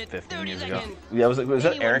 Time man. That was limit 15 30 years ago. seconds. Yeah, was that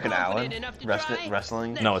Anyone Eric and confident Alan enough to try?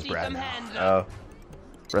 wrestling? Let's No, it's see Brad some now. hands up. Oh,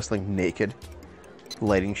 wrestling naked,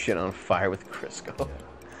 lighting shit on fire with Crisco.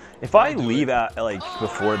 If I leave at like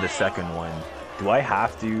before the second one, do I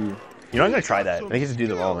have to? You know, I'm gonna try that. I think you have to do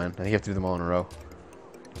them all, man. I think you have to do them all in a row.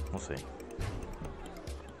 We'll see.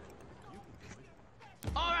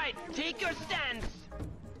 All right, take your stance.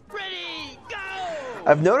 Ready, go!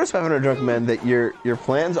 I've noticed 500 Drunk Men that your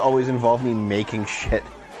plans always involve me making shit.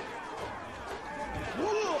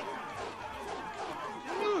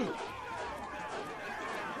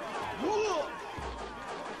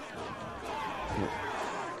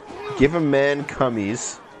 Give a man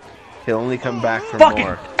cummies, he'll only come back for Fucking!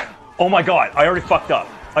 more. Oh my god! I already fucked up.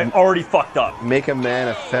 Make a man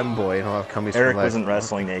a femboy and he'll have cummies Eric for life. wasn't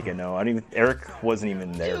wrestling naked. No, I didn't even. Eric wasn't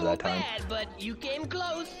even there Too that time. bad, but you came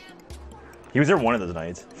close. He was there one of those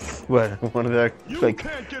nights. What? One of the like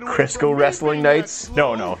Crisco wrestling nights?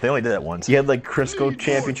 No, they only did that once. You had like Crisco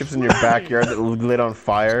championships in your backyard that lit on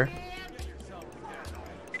fire.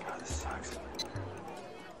 God, this sucks.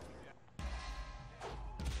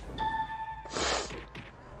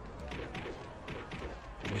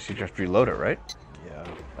 I guess you just reload it, right? Yeah,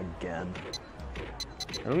 again.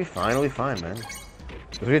 It'll be fine. It'll be fine, man.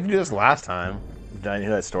 'Cause we had to do this last time. Did I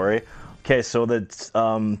hear that story? Okay, so that's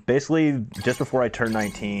basically just before I turned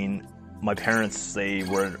 19, my parents they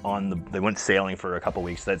went sailing for a couple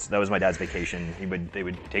weeks. That was my dad's vacation. They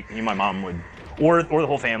would take me, and my mom would, or the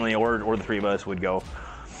whole family, or the three of us would go,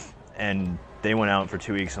 and they went out for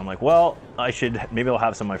 2 weeks. I'm like, well, maybe I'll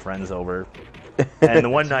have some of my friends over. And the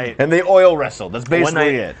one night, and they oil wrestled. That's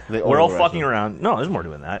basically it. We're all fucking around. No, there's more to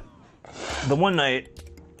that. The one night,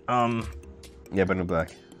 yeah, but no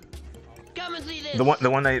black. Come and see this. The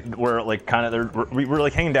one night we're like we were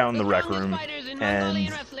like hanging down in the rec room,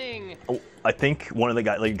 and I think one of the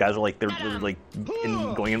guys were like they're like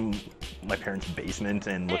going in my parents' basement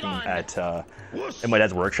and looking at in my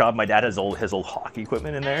dad's workshop. My dad has his old hockey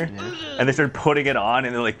equipment in there, and they started putting it on,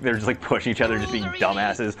 and they're just like pushing each other, just being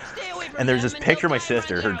dumbasses. And there's this picture of my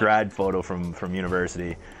sister, her grad photo from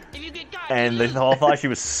university. And they all thought she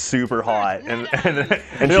was super hot, and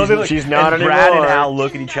she's not anymore. Brad and Al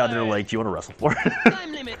look at each other like, "Do you want to wrestle for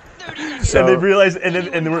it?" So, and they realize, and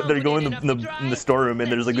they're going in the storeroom,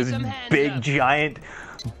 and there's like this big giant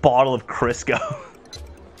bottle of Crisco.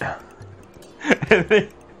 And they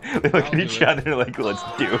look at each other like, "Let's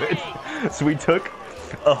do it." So we took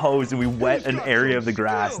a hose and we wet an area of the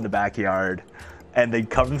grass in the backyard, and they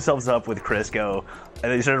covered themselves up with Crisco,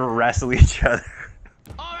 and they started wrestling each other.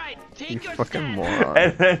 You fucking moron.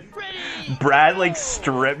 And then Brad like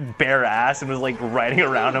stripped bare ass and was like riding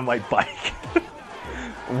around on my bike.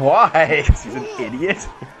 Why? Because he's an idiot.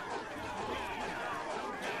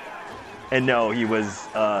 And no, he was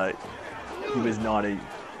not a.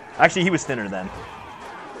 Actually, he was thinner then.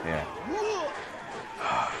 Yeah.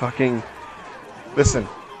 Fucking. Listen,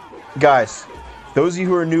 guys. Those of you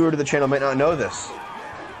who are newer to the channel might not know this,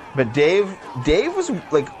 but Dave was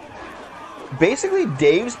like. Basically,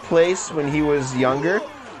 Dave's place when he was younger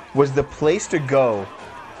was the place to go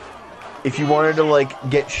if you wanted to, like,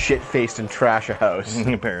 get shit-faced and trash a house.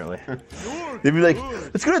 Apparently. They'd be like,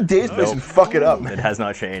 let's go to Dave's place and fuck it up. It has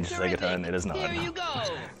not changed, Segaton. It is not. Here you go.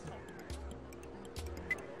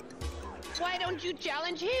 Why don't you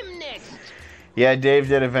challenge him next? Yeah, Dave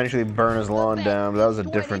did eventually burn his lawn down, but that was a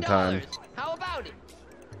different time. How about it?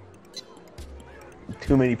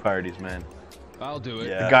 Too many parties, man. I'll do it.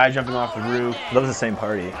 Yeah. The guy jumping off the roof. That was the same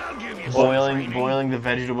party. Boiling the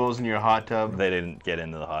vegetables in your hot tub. They didn't get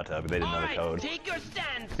into the hot tub. They didn't know the code. Take your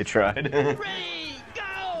stance. They tried. Ready,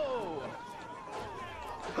 go!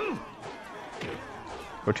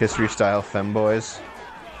 Rotisserie style femboys.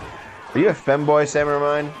 Are you a femboy, Samurai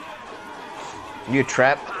Mine? Are you a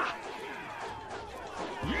trap?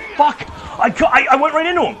 Fuck! I went right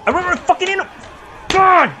into him! I went right fucking into him!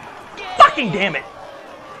 God! Fucking damn it!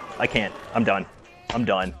 I can't. I'm done. I'm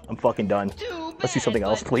done. I'm fucking done. Let's do something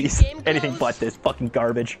else, please. Anything but this fucking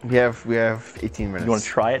garbage. We have 18 minutes. You want to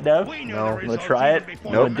try it, Dev? No. Want to try it?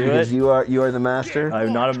 Nope, do because it? you are the master.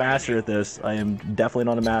 I'm not a master at this. I am definitely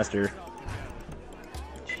not a master.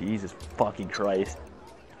 Jesus fucking Christ.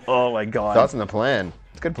 Oh my god. Thoughts on the plan?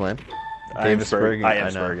 It's a good plan. I am spurging. I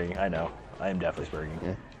am spurging. I know. I am definitely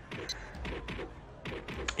spurging.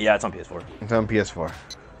 Yeah, it's on PS4. It's on PS4.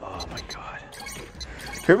 Oh my god.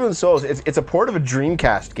 Turbulent Souls, it's a port of a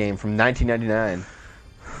Dreamcast game from 1999.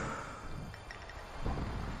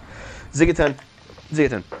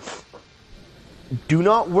 Zigaton. Do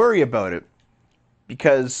not worry about it,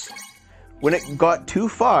 because when it got too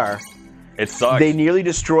far, it sucked. They nearly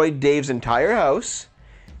destroyed Dave's entire house,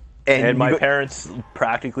 and my parents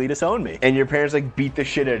practically disowned me. And your parents like beat the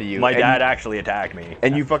shit out of you. My dad actually attacked me,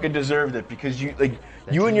 and you fucking deserved it because you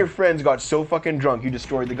and your friends got so fucking drunk you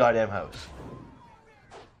destroyed the goddamn house.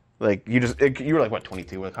 Like you were like what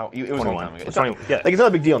 22? Like how? It was 21. A long time ago. It's not, yeah. Like it's not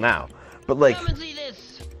a big deal now, but like,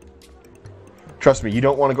 trust me, you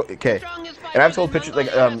don't want to go. Okay, and I've told pictures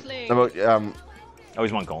like about Oh,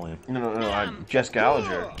 he's Mongolian. No, Jess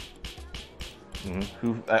Gallagher.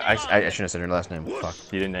 Who I shouldn't have said her last name. Fuck.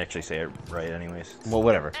 You didn't actually say it right, anyways. Well,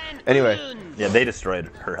 whatever. Anyway. Yeah, they destroyed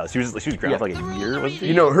her house. She was grounded for like a year, wasn't she?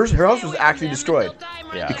 You know, her house was actually destroyed.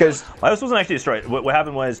 Yeah. Because my house wasn't actually destroyed. What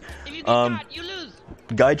happened was,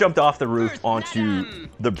 guy jumped off the roof onto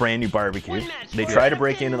the brand new barbecue. They tried to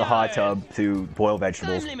break into the hot tub to boil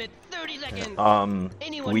vegetables.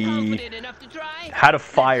 We had a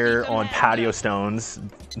fire on patio stones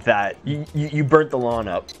that you burnt the lawn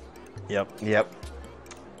up. Yep.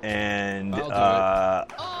 And a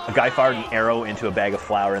guy fired an arrow into a bag of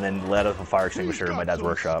flour and then lit up a fire extinguisher in my dad's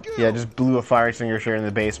workshop. Yeah, just blew a fire extinguisher in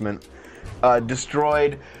the basement.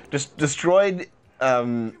 Destroyed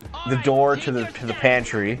the door to the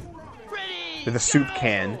pantry with a soup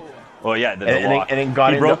can. Oh yeah, the and lock. then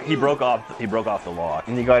got he broke off the lock.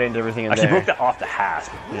 And he got into everything in Actually, there. he broke off the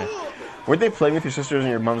hasp. Yeah. Weren't they playing with your sisters in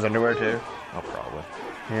your mom's underwear too? Oh, probably.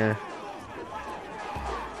 Yeah.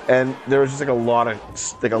 And there was just like a lot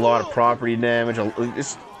of property damage,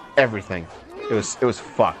 just everything. It was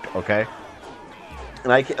fucked. Okay.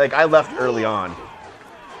 And I left early on.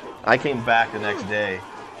 I came back the next day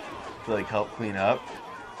to like help clean up,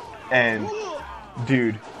 and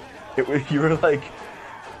dude, you were like,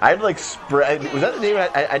 I had to like spray. Was that the day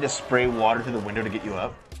I had to spray water to the window to get you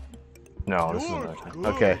up? No, this isn't that time.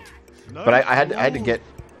 Okay, but I had to get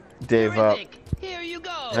Dave up. Here you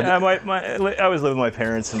go. Yeah, I was living with my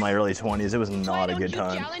parents in my early 20s. It was not a good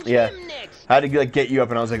time. Yeah, I had to like get you up,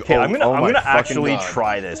 and I was like, okay, oh, I'm gonna actually God.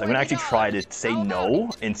 try this. I'm gonna actually try to say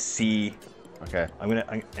no and see. Okay.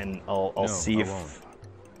 I'll see if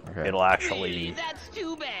it'll actually. That's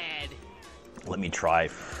too bad. Let me try.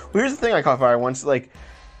 Well, here's the thing I caught fire once. Like,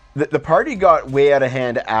 the party got way out of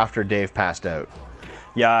hand after Dave passed out.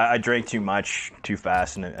 Yeah, I drank too much, too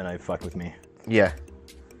fast, and I fucked with me. Yeah.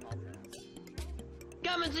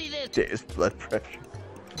 Come and see this. Dave's blood pressure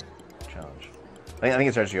challenge. I think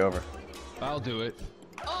it starts you over. I'll do it.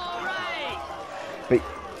 All right. But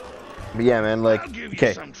yeah, man. Like, I'll give okay.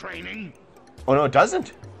 you some training. Oh no, it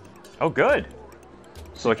doesn't. Oh, good.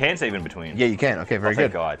 So I can save in between. Yeah, you can. Okay, very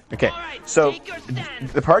good. Thank God. Okay, right, so take your stand.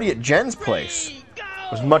 the party at Jen's place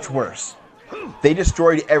was much worse. They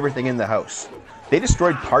destroyed everything in the house. They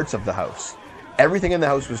destroyed parts of the house. Everything in the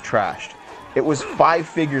house was trashed. It was 5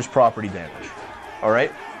 figures property damage. All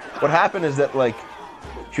right. What happened is that like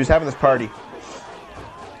she was having this party,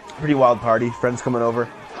 pretty wild party. Friends coming over,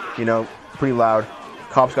 you know, pretty loud.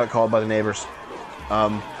 Cops got called by the neighbors.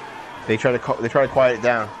 They tried to quiet it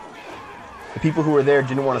down. The people who were there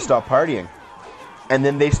didn't want to stop partying, and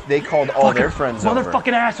then they called all their friends over.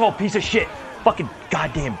 Motherfucking asshole, piece of shit. Fucking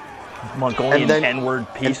goddamn Mongolian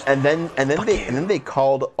N-word piece. And then they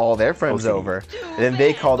called all their friends over. And then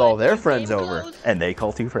they called all their friends over. And they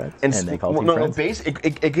called 2 friends. And they called 2 friends.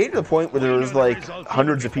 It came to the point where there was like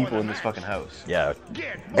hundreds of people in this fucking house. Yeah.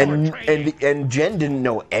 And Jen didn't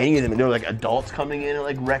know any of them. There were like adults coming in and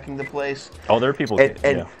like wrecking the place. Oh, there are people.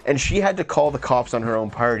 And she had to call the cops on her own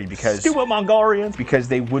party because stupid Mongolians. Because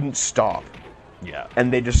they wouldn't stop. Yeah.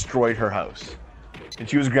 And they destroyed her house. And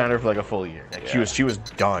she was grounded for like a full year. Like, yeah. She was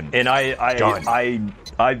done. And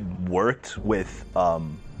I worked with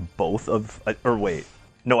both of or wait,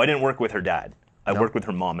 no, I didn't work with her dad. I worked with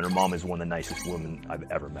her mom, and her mom is one of the nicest women I've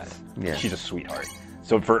ever met. Yeah. She's a sweetheart.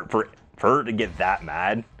 So for her to get that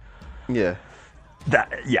mad, yeah,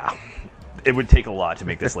 it would take a lot to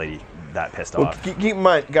make this lady that pissed off. Keep in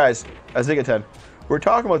mind, guys, as they get 10, we're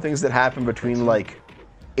talking about things that happen between like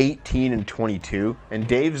 18 and 22, and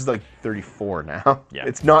Dave's like 34 now. Yeah.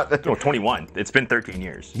 It's not that. No, 21. It's been 13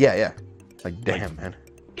 years. Yeah. Like, damn, man.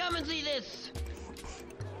 Come and see this.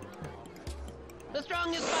 The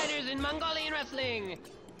strongest fighters in Mongolian wrestling.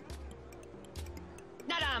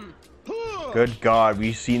 Nadam. Good God,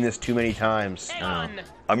 we've seen this too many times. Egon.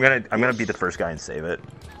 I'm gonna be the first guy and save it,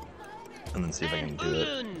 and then see if I can do it.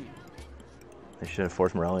 Ulun. I should have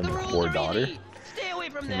forced Morelli into The a rules poor are daughter. easy. Stay away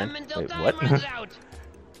from them until Wait, time what? runs out.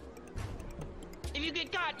 If you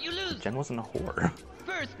get caught, you lose. Jen wasn't a whore.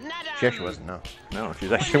 First, Nadam. She actually wasn't, no. No,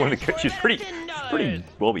 she's actually one of the good. She's pretty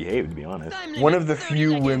well behaved, to be honest. One of the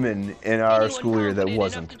few women in our school year that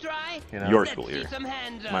wasn't. You know? Your school year.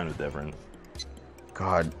 Mine was different.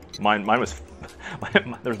 God. Mine was.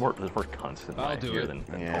 There's more cunts in my year than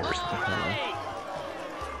whores.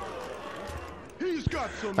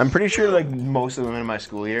 I'm pretty sure like most of the women in my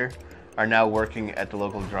school year are now working at the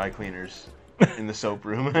local dry cleaners in the soap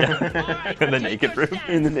room. In the naked room.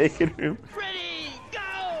 In the naked room. Ready, go!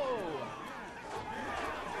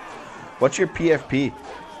 What's your PFP?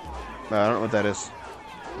 I don't know what that is.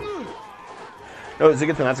 No,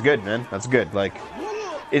 Ziggaton, that's good, man. That's good. Like,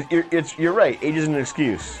 you're right. Age isn't an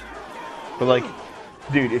excuse. But like,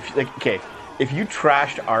 dude, if you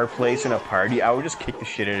trashed our place in a party, I would just kick the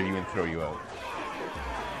shit out of you and throw you out.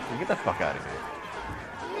 Get the fuck out of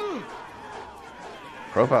here.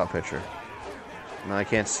 Profile picture. No, I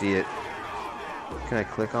can't see it. Can I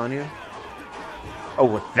click on you? Oh,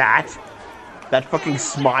 with that? That fucking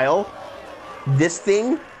smile? This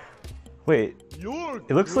thing? Wait.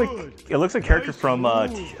 It looks like a character from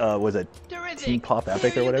was it Teen Pop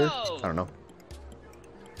Epic or whatever? I don't know.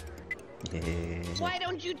 Yeah. Why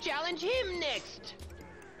don't you challenge him next?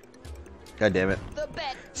 God damn it.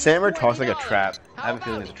 Sammer talks like a trap. I have a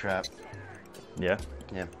feeling it's a trap. Yeah?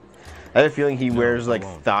 Yeah. I have a feeling he wears like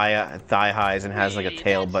thigh highs and has like a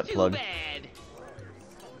tail butt plug.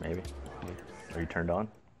 Maybe. Are you turned on?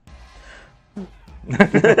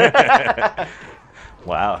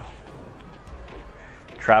 Wow.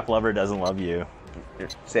 Trap lover doesn't love you. Here,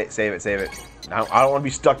 save it, save it. I don't want to be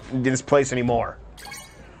stuck in this place anymore.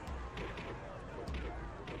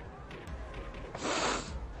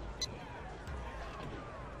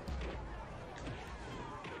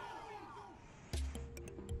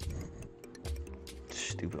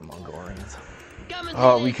 Stupid Mongolians.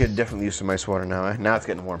 Oh, we could definitely use some ice water now. Eh? Now it's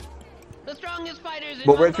getting warm. The strongest fighters in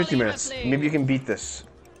But we're at 50 Mongolian minutes. wrestling. Maybe you can beat this.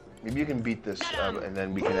 Maybe you can beat this, and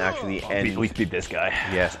then we can actually end. At least beat this guy.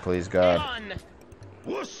 Yes, please, God. On.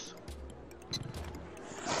 Wuss.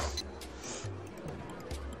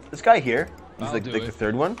 This guy here, he's I'll like do the it.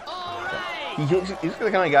 third one. All right. He's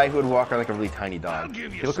the kind of guy who would walk around like a really tiny I'll dog.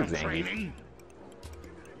 give you He looks some like Zangief. training.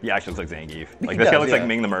 He actually looks like Zangief. Like He this guy does, looks yeah. like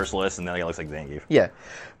Ming the Merciless, and then guy looks like Zangief. Yeah,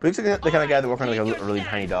 but he's like the kind of guy that walks around like a really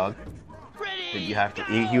tiny dog. That you have to.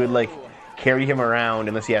 He would like carry him around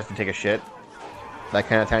unless he has to take a shit. That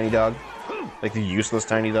kind of tiny dog, like the useless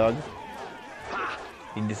tiny dog.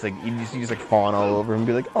 You just like fawn all over him and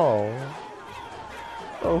be like, oh,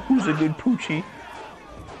 who's a good poochie?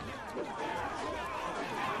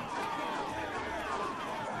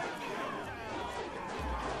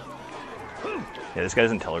 Yeah, this guy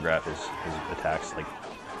doesn't telegraph his attacks like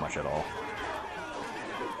much at all.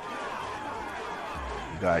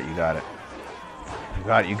 You got it. You got it. You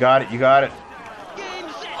got it. You got it. You got it. Game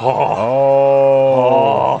set.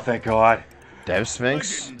 Oh, Thank God. Dev I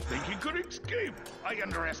Sphinx, didn't think he could escape. I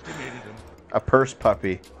underestimated him. a purse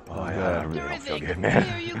puppy. Oh yeah, I really don't feel Terrific. good, man.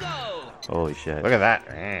 Here you go. Holy shit. Look at that.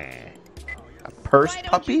 A purse Why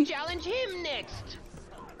don't puppy? you challenge him next?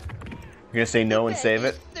 You're gonna say no and save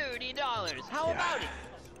it? $30. How about it?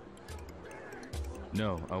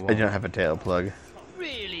 No, I I won't. don't have a tail plug.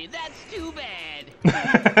 Really? That's too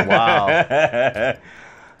bad. Wow.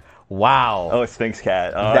 Wow. Oh, it's Sphinx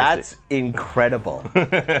Cat. Oh, That's incredible.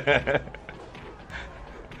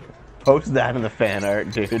 Post that in the fan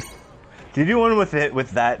art, dude. Did you do one with it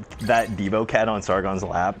with that Devo cat on Sargon's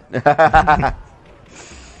lap?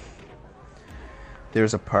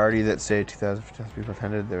 There's a party that say 2,000 people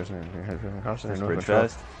attended. There was an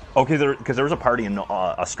Bridgefest. Oh, because there was a party in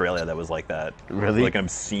Australia that was like that. Really? Like an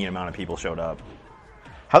obscene amount of people showed up.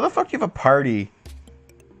 How the fuck do you have a party?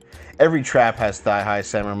 Every trap has thigh high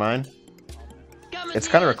samurai mine. It's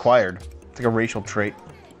kind of required. It's like a racial trait.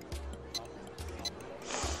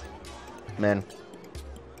 Men.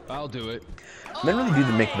 I'll do it. Men really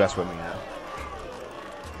do make the best women now.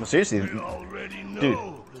 No, seriously, We already know Dude.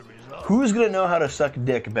 the result. who's gonna know how to suck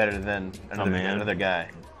dick better than man. another guy?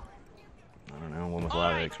 I don't know, one with a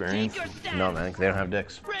lot of experience. Take your stand. No, man, 'cause they don't have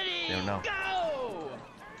dicks. Ready? They don't know. Go.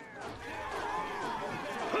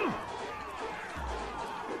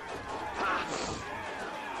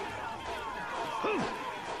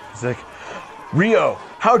 It's like, Rio,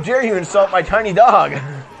 how dare you insult my tiny dog?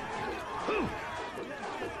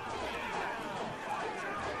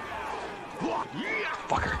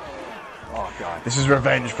 Fucker. Oh god. This is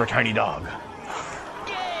revenge for tiny dog.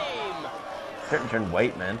 Game. Starting to turn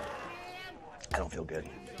white, man. I don't feel good.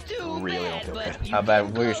 Too Really bad, don't feel but good. you How bad?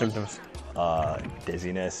 came What are your close. symptoms?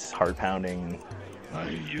 Dizziness, heart pounding. I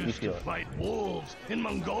used feel to it? fight wolves in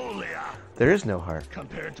Mongolia. There is no heart.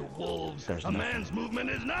 Compared to wolves, There's a nothing. man's movement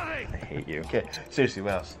is nothing. I hate you. Okay, seriously,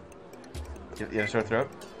 what else? You have a sore throat?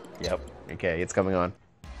 Yep. Okay, it's coming on.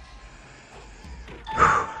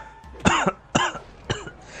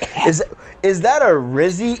 Is that a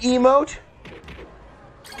Rizzy emote?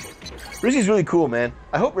 Rizzy's really cool, man.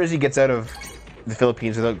 I hope Rizzy gets out of the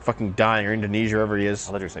Philippines without fucking dying, or Indonesia, wherever he is.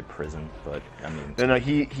 I thought you were saying prison, but I mean. No,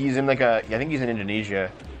 he's in like I think he's in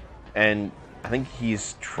Indonesia, and I think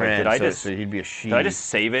he's trans. did I so, just- so he'd be a she. Did I just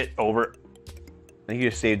save it over? I think you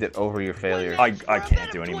just saved it over your failure. I For a can't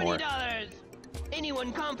bet do of anymore. $20.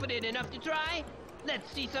 Anyone confident enough to try?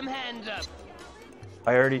 Let's see some hands up.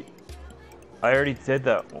 I already did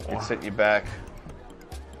that. It sent you back.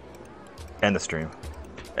 End the stream.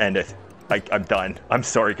 End it. I'm done. I'm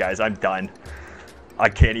sorry, guys. I'm done. I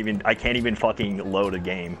can't even fucking load a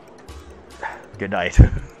game. Good night.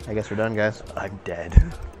 I guess we're done, guys. I'm dead.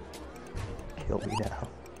 Kill me now.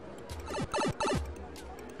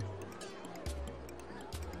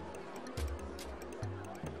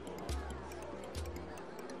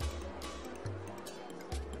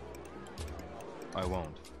 I won't.